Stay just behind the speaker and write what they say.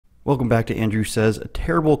Welcome back to Andrew Says. A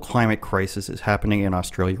terrible climate crisis is happening in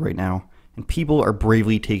Australia right now, and people are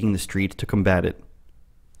bravely taking the streets to combat it.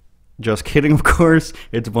 Just kidding, of course.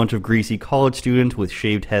 It's a bunch of greasy college students with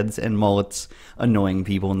shaved heads and mullets annoying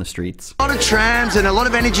people in the streets. A lot of trams and a lot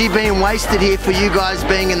of energy being wasted here for you guys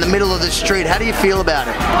being in the middle of the street. How do you feel about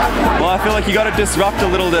it? Well, I feel like you got to disrupt a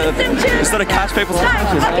little to instead of catch people's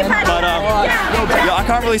attention. But yeah, I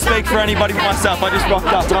can't really speak for anybody but myself. I just rocked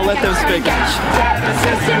up and I'll let them speak.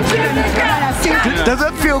 Does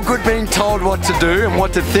it feel good being told what to do and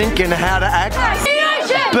what to think and how to act?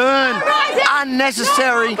 Burn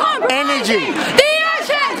unnecessary energy. The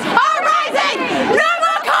oceans are rising! No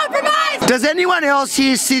more compromise! Does anyone else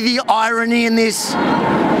here see the irony in this?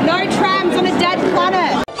 No trams on a dead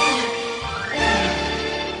planet!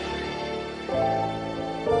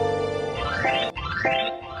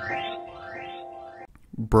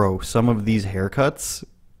 Bro, some of these haircuts,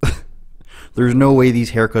 there's no way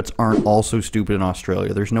these haircuts aren't also stupid in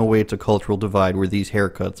Australia. There's no way it's a cultural divide where these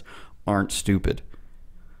haircuts aren't stupid.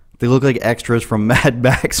 They look like extras from Mad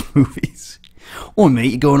Max movies. Oh,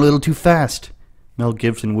 mate, you're going a little too fast. Mel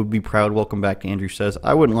Gibson would be proud. Welcome back to Andrew Says.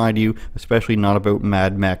 I wouldn't lie to you, especially not about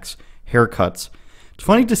Mad Max haircuts. It's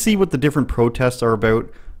funny to see what the different protests are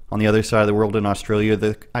about on the other side of the world in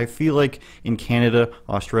Australia. I feel like in Canada,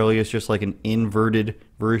 Australia is just like an inverted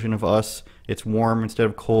version of us. It's warm instead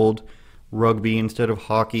of cold, rugby instead of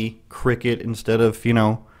hockey, cricket instead of,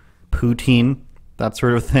 poutine, that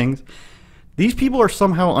sort of things. These people are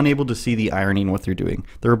somehow unable to see the irony in what they're doing.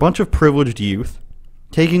 They're a bunch of privileged youth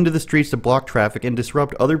taking to the streets to block traffic and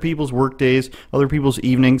disrupt other people's work days, other people's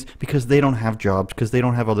evenings, because they don't have jobs, because they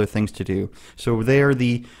don't have other things to do. So they are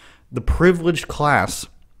the privileged class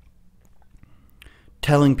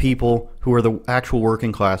telling people who are the actual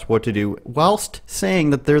working class what to do, whilst saying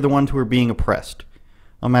that they're the ones who are being oppressed.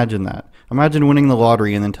 Imagine that. Imagine winning the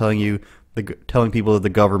lottery and then telling people that the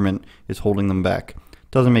government is holding them back.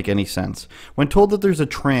 Doesn't make any sense. When told that there's a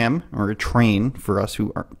tram, or a train for us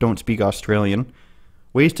who don't speak Australian,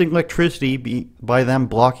 wasting electricity by them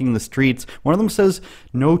blocking the streets, one of them says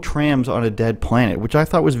no trams on a dead planet, which I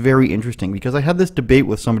thought was very interesting because I had this debate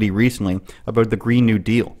with somebody recently about the Green New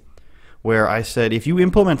Deal, where I said if you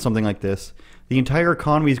implement something like this, the entire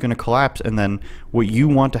economy is going to collapse, and then what you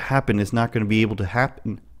want to happen is not going to be able to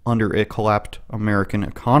happen under a collapsed American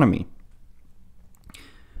economy.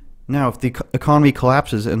 Now, if the economy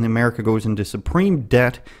collapses and America goes into supreme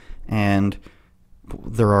debt, and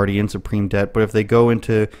they're already in supreme debt, but if they go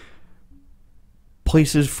into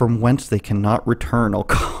places from whence they cannot return, I'll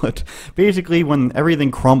call it. Basically, when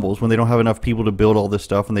everything crumbles, when they don't have enough people to build all this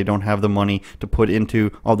stuff and they don't have the money to put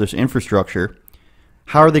into all this infrastructure,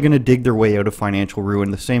 how are they going to dig their way out of financial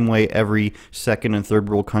ruin the same way every second and third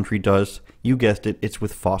world country does? You guessed it, it's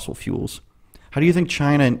with fossil fuels. How do you think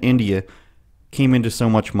China and India came into so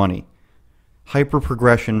much money?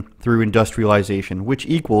 Hyper-progression through industrialization, which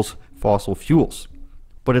equals fossil fuels.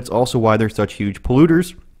 But it's also why they're such huge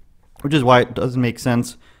polluters, which is why it doesn't make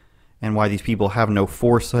sense, and why these people have no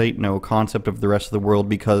foresight, no concept of the rest of the world,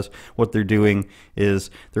 because what they're doing is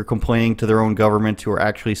they're complaining to their own governments, who are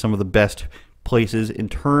actually some of the best places in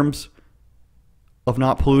terms of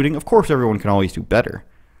not polluting. Of course, everyone can always do better.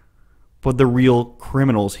 But the real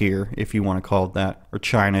criminals here, if you want to call it that, are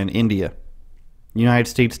China and India. United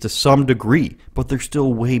States to some degree, but they're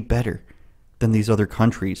still way better than these other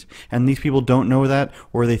countries. And these people don't know that,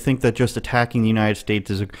 or they think that just attacking the United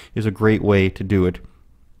States is a great way to do it.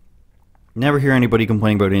 Never hear anybody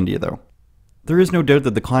complaining about India, though. There is no doubt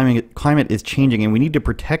that the climate is changing, and we need to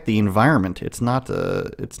protect the environment. It's not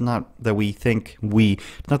that we think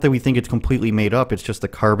it's completely made up. It's just the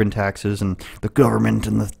carbon taxes and the government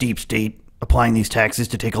and the deep state applying these taxes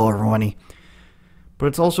to take all our money. But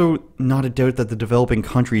it's also not a doubt that the developing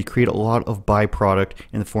countries create a lot of byproduct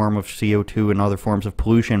in the form of CO2 and other forms of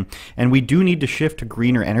pollution. And we do need to shift to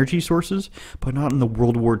greener energy sources, but not in the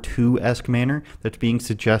World War II-esque manner that's being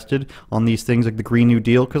suggested on these things like the Green New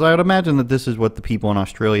Deal, because I would imagine that this is what the people in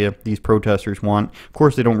Australia, these protesters, want. Of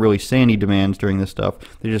course, they don't really say any demands during this stuff.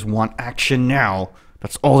 They just want action now.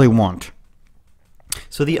 That's all they want.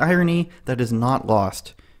 So the irony that is not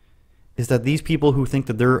lost is that these people who think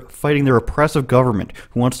that they're fighting their oppressive government,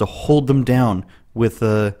 who wants to hold them down with,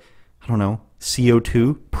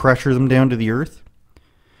 CO2, pressure them down to the earth,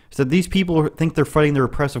 is that these people think they're fighting their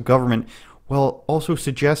oppressive government while also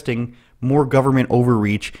suggesting more government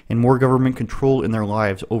overreach and more government control in their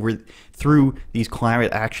lives through these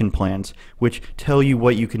climate action plans, which tell you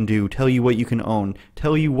what you can do, tell you what you can own,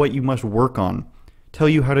 tell you what you must work on, tell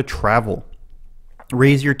you how to travel,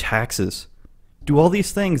 raise your taxes. Do all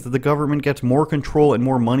these things that the government gets more control and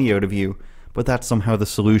more money out of you but that's somehow the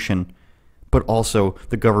solution. But also,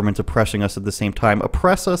 the government's oppressing us at the same time.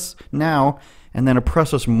 Oppress us now, and then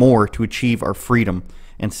oppress us more to achieve our freedom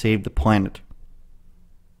and save the planet.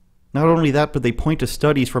 Not only that, but they point to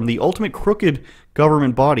studies from the ultimate crooked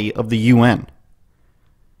government body of the UN,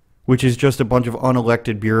 which is just a bunch of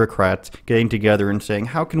unelected bureaucrats getting together and saying,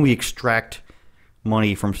 how can we extract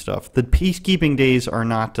money from stuff? The peacekeeping days are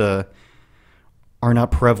not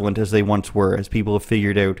prevalent as they once were, as people have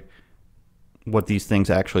figured out what these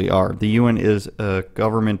things actually are. The UN is a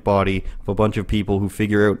government body of a bunch of people who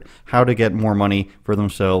figure out how to get more money for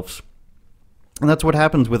themselves. And that's what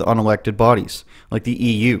happens with unelected bodies, like the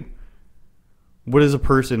EU. What is a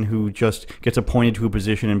person who just gets appointed to a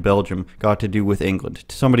position in Belgium got to do with England?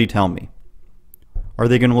 Somebody tell me. Are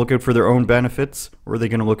they going to look out for their own benefits, or are they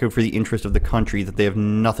going to look out for the interest of the country that they have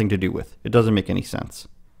nothing to do with? It doesn't make any sense.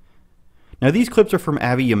 Now, these clips are from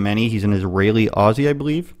Avi Yemeni. He's an Israeli Aussie, I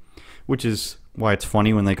believe, which is why it's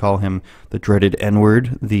funny when they call him the dreaded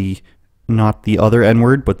N-word, not the other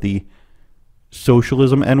N-word, but the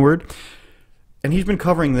socialism N-word. And he's been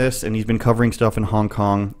covering this, and he's been covering stuff in Hong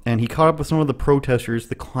Kong, and he caught up with some of the protesters,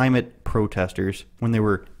 the climate protesters, when they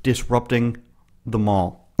were disrupting the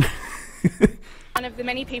mall. One of the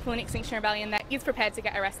many people in Extinction Rebellion that is prepared to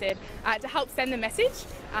get arrested to help send the message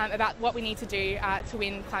about what we need to do to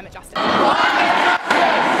win climate justice. When do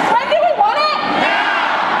we want it?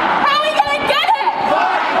 Now! How are we going to get it?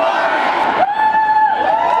 Fight for it!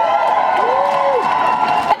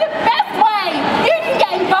 And the best way you can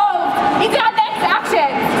get involved is our next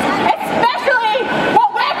actions, especially what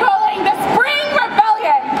we're calling the Spring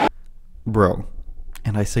Rebellion. Bro,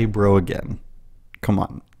 and I say bro again, come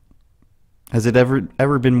on. Has it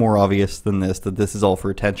ever been more obvious than this, that this is all for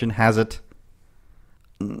attention? Has it?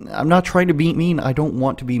 I'm not trying to be mean. I don't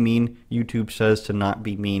want to be mean. YouTube says to not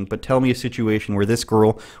be mean. But tell me a situation where this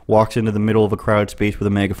girl walks into the middle of a crowd space with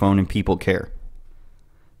a megaphone and people care.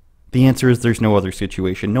 The answer is there's no other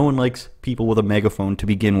situation. No one likes people with a megaphone to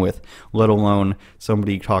begin with, let alone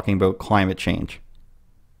somebody talking about climate change.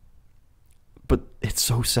 But it's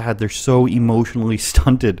so sad. They're so emotionally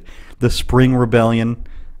stunted. The Spring Rebellion.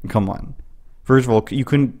 Come on. First of all, you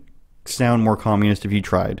couldn't sound more communist if you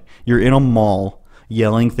tried. You're in a mall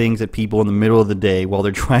yelling things at people in the middle of the day while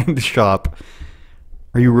they're trying to shop.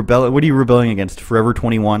 Are you rebelling? What are you rebelling against? Forever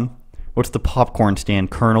 21? What's the popcorn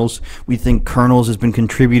stand? Kernels? We think Kernels has been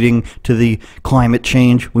contributing to the climate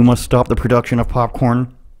change. We must stop the production of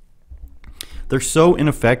popcorn. They're so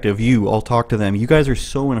ineffective. I'll talk to them. You guys are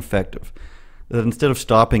so ineffective that instead of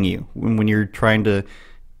stopping you when you're trying to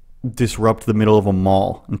disrupt the middle of a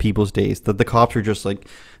mall in people's days, that the cops are just like,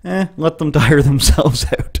 let them tire themselves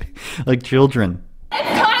out like children. It's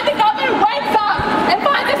time the government wakes up and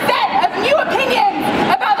finds a set of new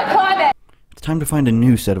opinions about the climate. It's time to find a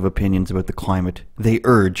new set of opinions about the climate. They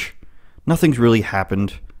urge. Nothing's really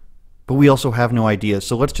happened, but we also have no ideas,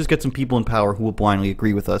 so let's just get some people in power who will blindly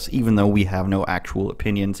agree with us, even though we have no actual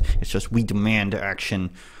opinions. It's just we demand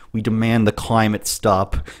action. We demand the climate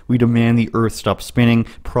stop. We demand the earth stop spinning.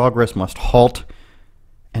 Progress must halt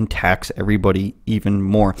and tax everybody even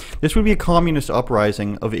more. This would be a communist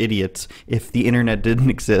uprising of idiots if the internet didn't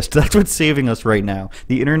exist. That's what's saving us right now.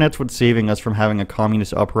 The internet's what's saving us from having a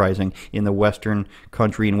communist uprising in the Western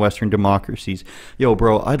country and Western democracies. Yo,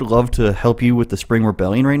 bro, I'd love to help you with the Spring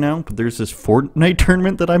Rebellion right now, but there's this Fortnite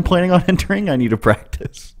tournament that I'm planning on entering. I need to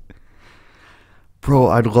practice. Bro,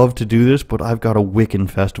 I'd love to do this, but I've got a Wiccan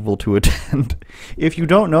festival to attend. If you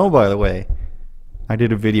don't know, by the way, I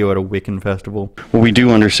did a video at a Wiccan festival. What we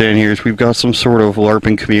do understand here is we've got some sort of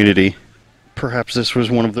LARPing community. Perhaps this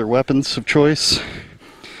was one of their weapons of choice.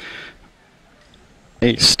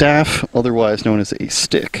 A staff, otherwise known as a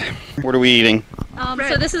stick. What are we eating?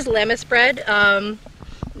 So this is lammis bread.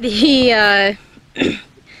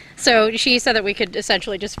 So she said that we could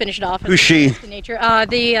essentially just finish it off. Who's she? Nature.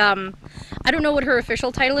 I don't know what her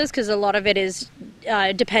official title is because a lot of it is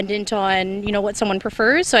dependent on, you know, what someone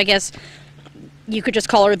prefers. So I guess you could just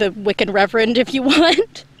call her the Wiccan Reverend if you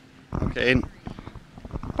want. Okay.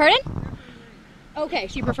 Pardon? Okay,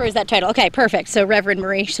 she prefers that title. Okay, perfect. So Reverend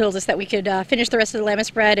Marie told us that we could finish the rest of the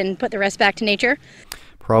lammis bread and put the rest back to nature.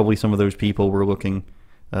 Probably some of those people were looking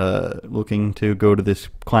to go to this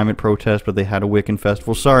climate protest, but they had a Wiccan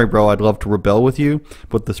festival. Sorry, bro, I'd love to rebel with you,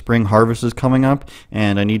 but the spring harvest is coming up,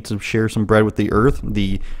 and I need to share some bread with the earth.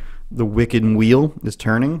 The Wiccan wheel is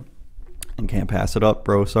turning, and can't pass it up,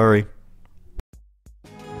 bro. Sorry.